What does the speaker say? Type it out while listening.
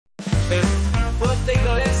Well, they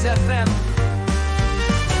go to XFM.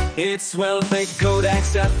 It's well, they go to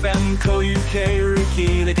XFM, call UK,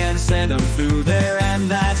 Ricky. They can send them through there, and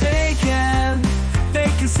that they can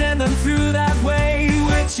send them through that way.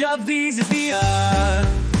 Which of these is the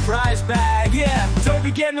prize bag? Yeah, don't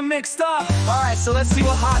be getting them mixed up. Alright, so let's see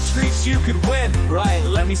what hot treats you could win. Right,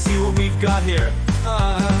 let me see what we've got here.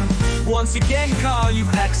 Once again, Carl, you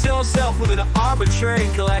packed yourself with an arbitrary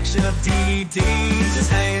collection of DVDs.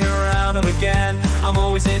 Just hanging around them again. I'm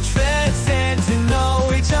always interested to know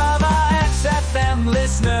which of our XFM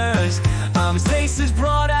listeners is as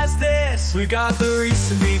broad as this. We got the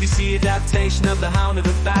recent BBC adaptation of The Hound of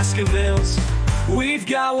the Baskervilles. We've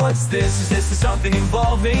got What's This? Is this something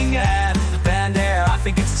involving a band hair? I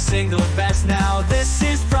think it's a single at best now. This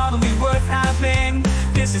is probably worth having.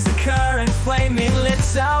 This is the current Flaming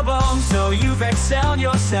Lips album, so you've excelled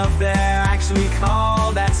yourself there. Actually,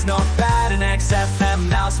 Carl, that's not bad. An XFM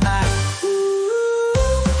mouse mat.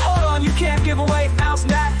 Hold on, you can't give away mouse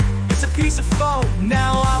mat. It's a piece of foam.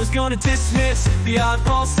 Now I was gonna dismiss the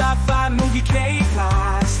oddball sci-fi movie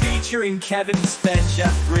K-Pass featuring Kevin Spence,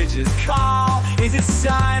 Jeff Bridges. Carl, is it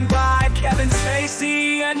signed by Kevin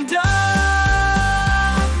Spacey and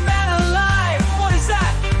Man Alive? What is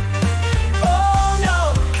that? Oh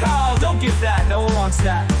no, Carl, don't give that. No one wants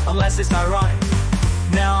that, unless it's ironic.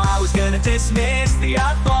 Now I was gonna dismiss the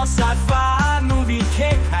oddball sci-fi movie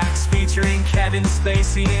K-Pax featuring Kevin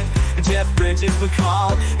Spacey and Jeff Bridges, but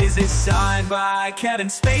Carl, is it signed by Kevin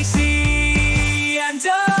Spacey and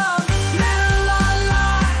Man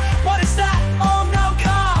Alive? What is that? Oh no,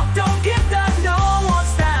 Carl, don't give that. No one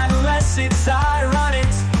wants that unless it's ironic.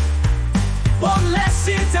 Well, unless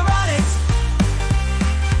it's ironic.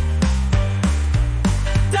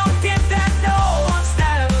 Don't give that. No one wants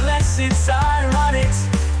that unless it's ironic.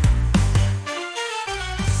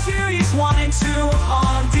 Series 1 and 2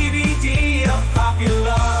 on DVD of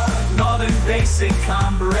popular Northern Basic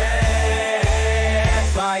Comrade.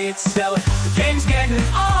 Buy it, sell it, the game's getting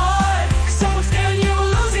on, 'cause someone's stealing you a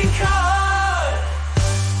losing card.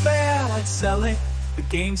 Buy it, sell it, the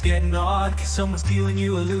game's getting on, 'cause someone's stealing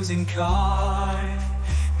you a losing card.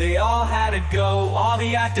 They all had to go, all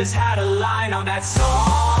the actors had a line on that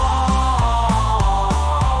song.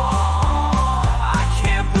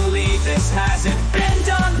 This hasn't been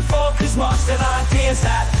done before, 'cause most of our ideas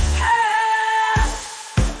have